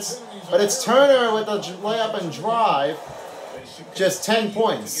Hornets, but it's Turner with a layup and drive. Just 10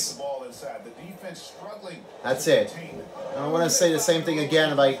 points. That's it. I want to say the same thing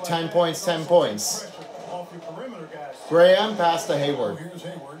again, like 10 points, 10 points. Graham pass to Hayward.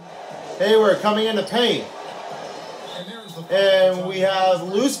 Hayward coming in the paint. And we have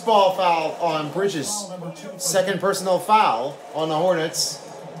loose ball foul on Bridges. Second personal foul on the Hornets.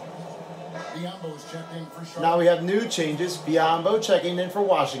 Now we have new changes. Biombo checking in for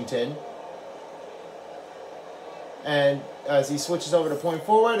Washington. And as he switches over to point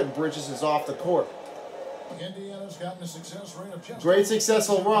forward, and Bridges is off the court. Great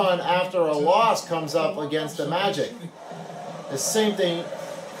successful run after a loss comes up against the Magic. The same thing.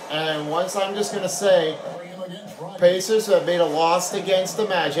 And once I'm just going to say, Pacers have made a loss against the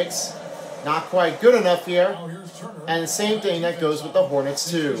Magics. Not quite good enough here. And the same thing that goes with the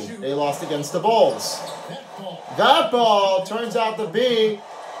Hornets too. They lost against the Bulls. That ball turns out to be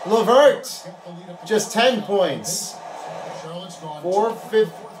LeVert. Just 10 points.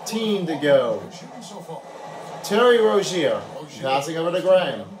 4:15 to go. Terry Rozier passing over to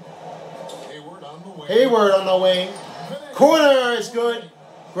Graham. Hayward on the wing. Corner is good.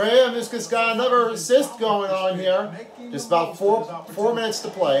 Graham has just got another assist going on here. Just about four minutes to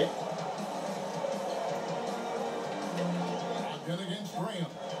play.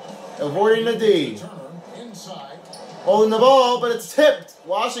 Avoiding the D. Holding the ball, but it's tipped.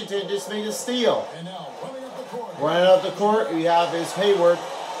 Washington just made a steal. Running up the court, we have his Hayward.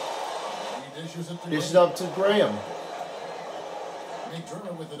 Dishes up to Graham.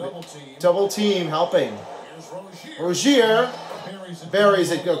 Double team helping. Rozier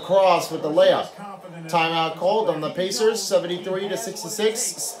buries it across with the layup. Timeout called on the Pacers, 73 to 66.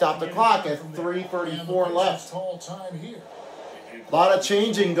 Stop the clock at 3:34 left. A lot of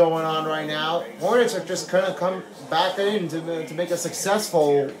changing going on right now. Hornets are just kind of come back in to make a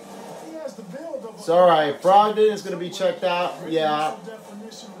successful. It's all right. Brogdon is going to be checked out. Yeah.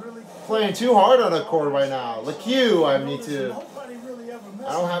 Playing too hard on the court right now. LeQ, I need to.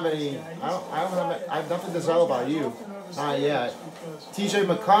 I don't have any. I have nothing to tell about you. Not yet. TJ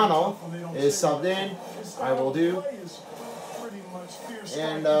McConnell is subbed in. I will do.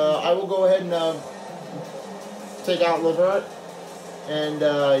 And I will go ahead and take out LeVert. And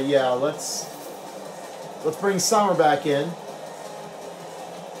yeah, let's bring Summer back in.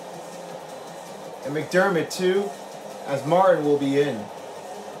 And McDermott too, as Martin will be in.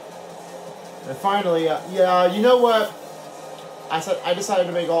 And finally, yeah, you know what? I decided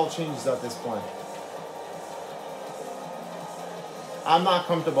to make all changes at this point. I'm not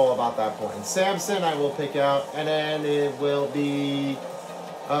comfortable about that point. Sampson I will pick out, and then it will be.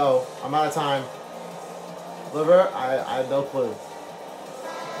 Oh, I'm out of time. LeVert, I have no clue.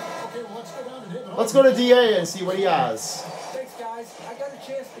 Let's go to DA and see what he has. Thanks, guys. I got a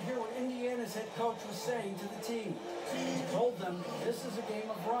chance to hear what Indiana's head coach was saying to the team. He told them this is a game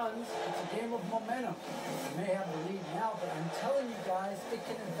of runs. It's a game of momentum. You may have the lead now, but I'm telling you guys, it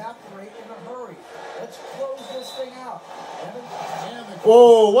can evaporate in a hurry. Let's close this thing out.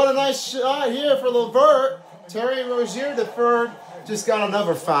 Oh, what a nice shot here for LeVert. Terry Rozier deferred. Just got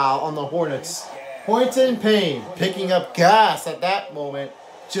another foul on the Hornets. Pointon Payne picking up gas at that moment.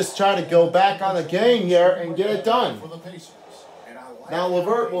 Just try to go back on the game here and get it done. Now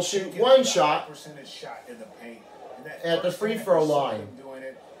LeVert will shoot one shot at the free throw line.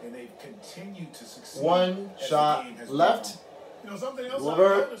 One shot left.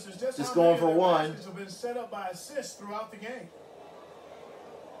 LeVert just going for one.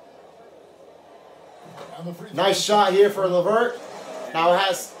 Nice shot here for LeVert. Now it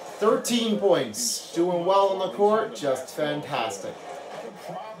has 13 points. Doing well on the court. Just fantastic. The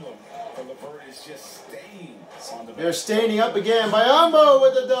problem for LeVert is just staying on the They're standing up again by Umbo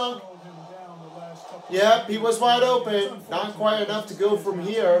with the dunk. Yep, he was wide open. Not quite enough to go from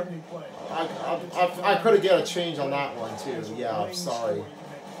here. I could have got a change on that one too. Yeah, I'm sorry.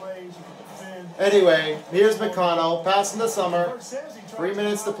 Anyway, here's McConnell passing the Summer. 3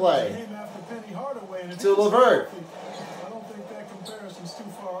 minutes to play. To LeVert.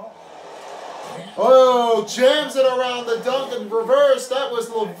 Oh, jams it around the dunk in reverse. That was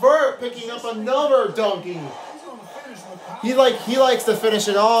LeVert picking up another dunking. He likes to finish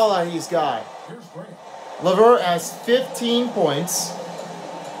it all that he's got. LeVert has 15 points.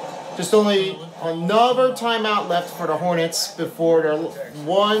 Just only another timeout left for the Hornets before their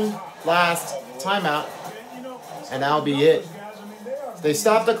one last timeout, and that'll be it. They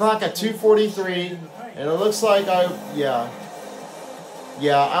stopped the clock at 2:43, and it looks like yeah.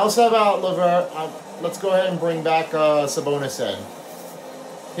 I'll sub out LeVert. Let's go ahead and bring back Sabonis in.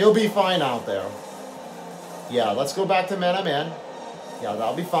 He'll be fine out there. Yeah, let's go back to man-to-man. Yeah,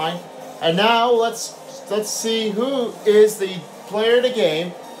 that'll be fine. And now let's see who is the player of the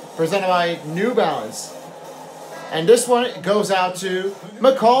game, presented by New Balance. And this one goes out to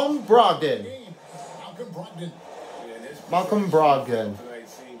Malcolm Brogdon. Malcolm Brogdon.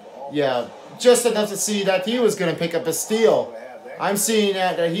 Yeah, just enough to see that he was going to pick up a steal. I'm seeing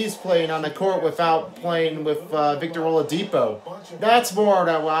that he's playing on the court without playing with Victor Oladipo. That's more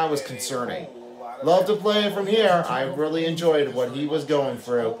than what I was concerning. Love to play it from here. I really enjoyed what he was going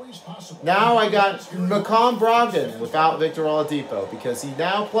through. Now I got Malcolm Brogdon without Victor Oladipo because he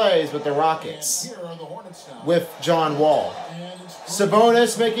now plays with the Rockets with John Wall.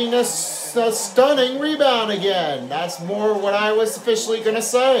 Sabonis making a stunning rebound again. That's more what I was officially going to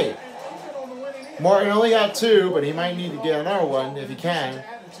say. Martin only got 2, but he might need to get another one if he can.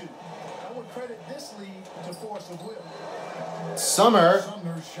 Summer,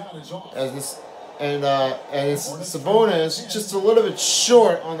 and Sabonis just a little bit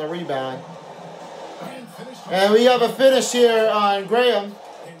short on the rebound. And we have a finish here on Graham.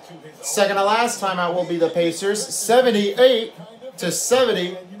 Second to last timeout will be the Pacers,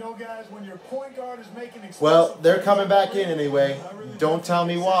 78-70. Well, they're coming back in anyway. Don't tell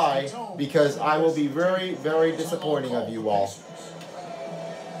me why, because I will be very, very disappointing of you all.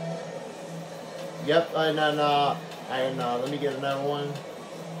 Yep, and then let me get another one.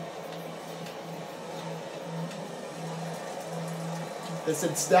 This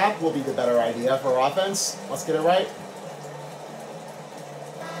stack will be the better idea for offense. Let's get it right.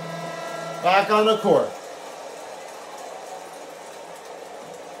 Back on the court.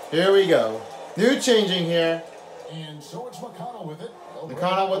 Here we go. New changing here. And so it's McConnell with it.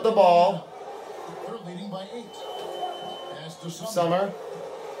 McConnell with the ball. They're leading by 8. Pass to Summer.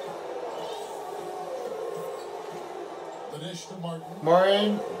 The dish to Martin.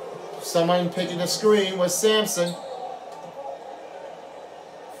 Martin. Someone picking the screen was Sampson.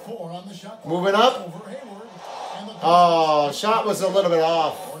 4 on the shot. Moving up. Oh, shot was a little bit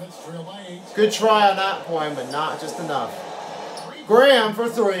off. Good try on that point, but not just enough. Graham for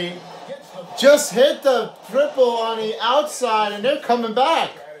 3. Just hit the triple on the outside, and they're coming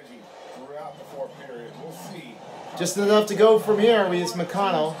back. Just enough to go from here with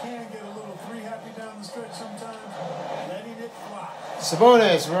McConnell.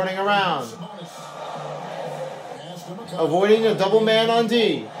 Sabonis running around. Avoiding a double man on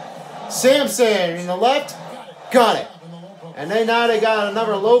D. Sampson in the left. Got it. And now they got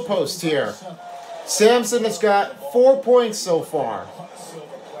another low post here. Sampson has got 4 points so far.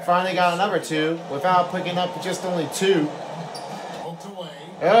 Finally got another 2 without picking up just only 2.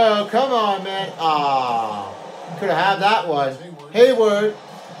 Oh, come on, man. Ah, could have had that one. Hayward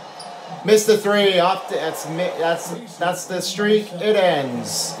missed the 3. Off the, that's the streak. It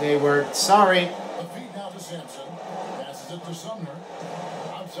ends. Hayward, sorry. The feed now to Sampson. Passes it to Sumner.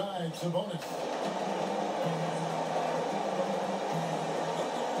 Outside Sabonis.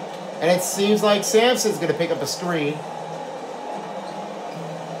 And it seems like Sampson's going to pick up a screen.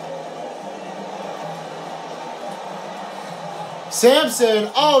 Sampson,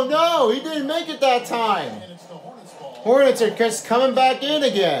 oh no, he didn't make it that time. Hornets are just coming back in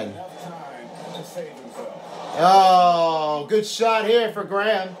again. Oh, good shot here for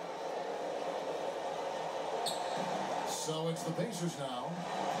Graham. So it's the Pacers now.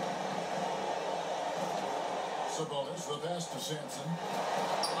 Sabonis, the pass to Sampson.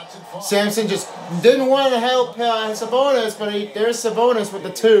 Sampson just didn't want to help Sabonis, but there's Sabonis with the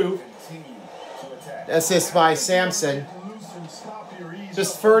 2. Assist by Sampson.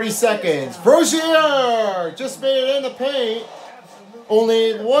 Just 30 seconds. Rozier just made it in the paint.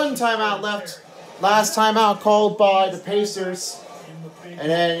 Only one timeout left. Last timeout called by the Pacers. And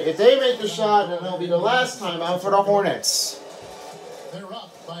then if they make the shot, then it'll be the last timeout for the Hornets. They're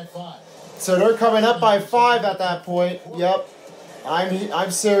up by 5. So they're coming up by 5 at that point. Yep.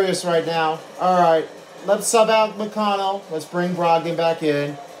 I'm serious right now. All right. Let's sub out McConnell. Let's bring Brogdon back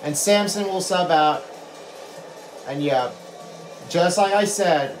in. And Sampson will sub out. And yeah, just like I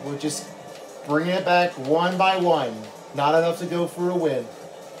said, we're just bringing it back one by one. Not enough to go for a win.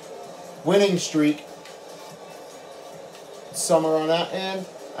 Winning streak. Summer on that end.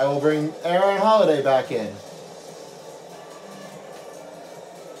 I will bring Aaron Holiday back in.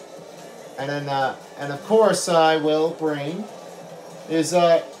 And then, and of course, I will bring is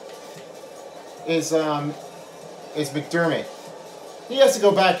McDermott. He has to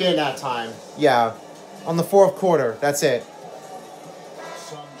go back in that time. Yeah, on the 4th quarter. That's it.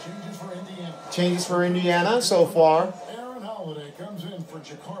 Some changes for Indiana. Changes for Indiana so far. Aaron Holiday comes in for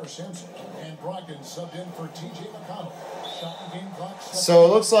Jakar Sampson, and Brogdon subbed in for T.J. McConnell. Shot and game clock. So it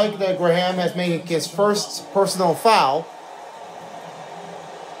looks like that Graham has made his first personal foul.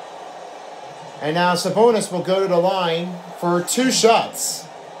 And now Sabonis will go to the line for 2 shots.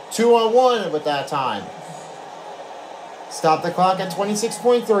 2-on-1 with that time. Stop the clock at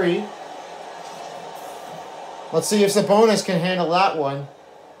 26.3. Let's see if Sabonis can handle that one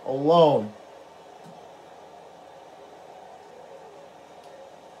alone.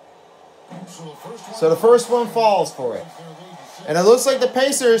 So the first one falls for it. And it looks like the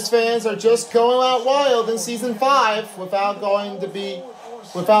Pacers fans are just going out wild in Season 5 without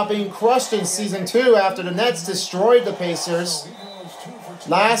being crushed in Season 2 after the Nets destroyed the Pacers.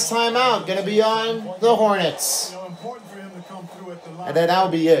 Last time out, going to be on the Hornets. And then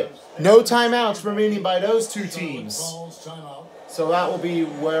that'll be it. No timeouts remaining by those 2 teams. So that will be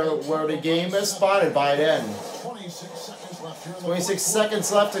where the game is spotted by then. 26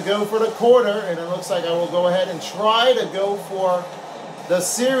 seconds left to go for the quarter, and it looks like I will go ahead and try to go for the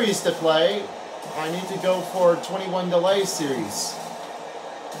series to play. I need to go for 21 delay series.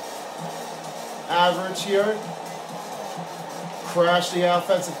 Average here. Crash the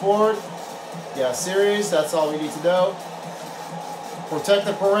offensive board. Yeah, series, that's all we need to know. Protect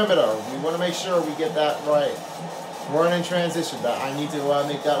the perimeter. We want to make sure we get that right. Run in transition. I need to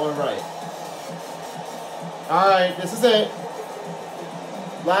make that one right. Alright, this is it.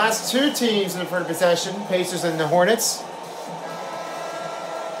 Last 2 teams in for possession. Pacers and the Hornets.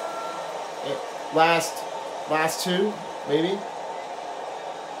 Last 2, maybe.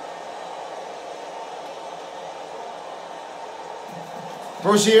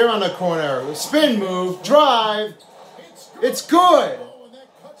 Rozier on the corner. Spin move. Drive. It's good.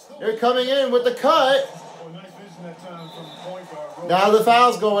 They're coming in with the cut. Now the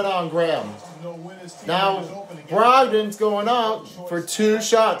foul's going on, Graham. Now Brogdon's going up for 2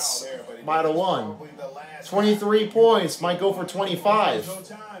 shots. Might have won. 23 points. Might go for 25.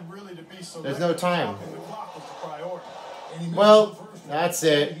 There's no time. Well, that's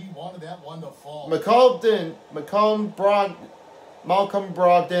it. Malcolm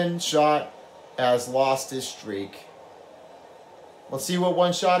Brogdon shot has lost his streak. Let's see what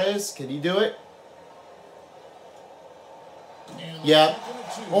one shot is. Can he do it? Yep.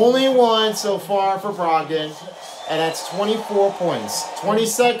 Only one so far for Brogdon. And that's 24 points. 20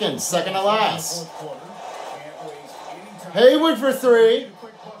 seconds. Second to last. Hayward for 3.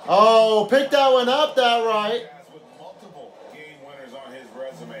 Oh, pick that one up that right.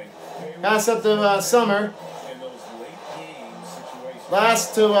 Pass up to Summer.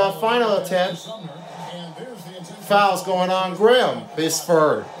 Last to final attempt. Fouls going on Graham.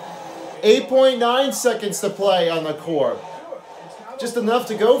 Bisford. 8.9 seconds to play on the court. Just enough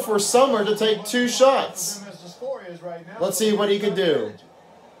to go for Summer to take 2 shots. Let's see what he can do.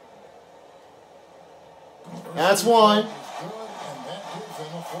 That's one.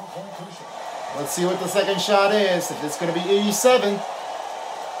 Let's see what the second shot is. If it's going to be 87.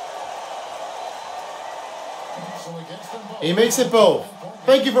 He makes it both.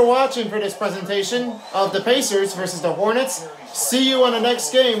 Thank you for watching for this presentation of the Pacers versus the Hornets. See you on the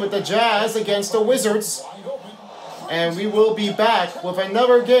next game with the Jazz against the Wizards. And we will be back with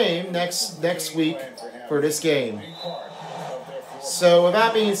another game next week for this game. So with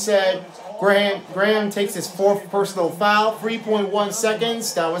that being said, Graham takes his 4th personal foul, 3.1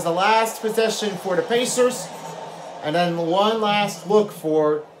 seconds. That was the last possession for the Pacers. And then one last look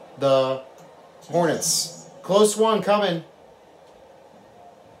for the Hornets. Close one coming.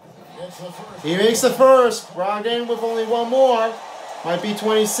 He makes the first. Brogdon with only one more. Might be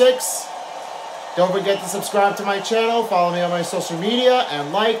 26. Don't forget to subscribe to my channel, follow me on my social media,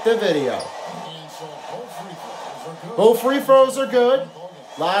 and like the video. Both free throws are good.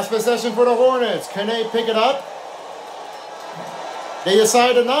 Last possession for the Hornets. Can they pick it up? They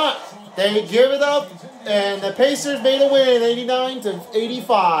decide to not. They give it up, and the Pacers made a win,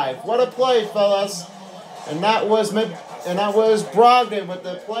 89-85. What a play, fellas! And that was Brogdon with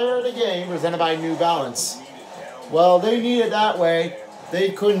the player of the game, presented by New Balance. Well, they needed that way.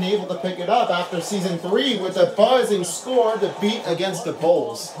 They couldn't able to pick it up after season 3 with a buzzing score to beat against the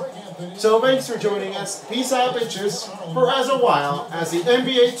Bulls. So thanks for joining us. Peace out, bitches, for as a while as the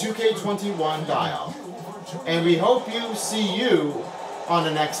NBA 2k21 dial. And we hope you see you on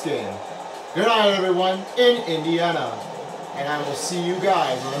the next game. Good night, everyone, in Indiana. And I will see you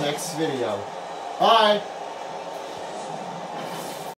guys on the next video. Bye.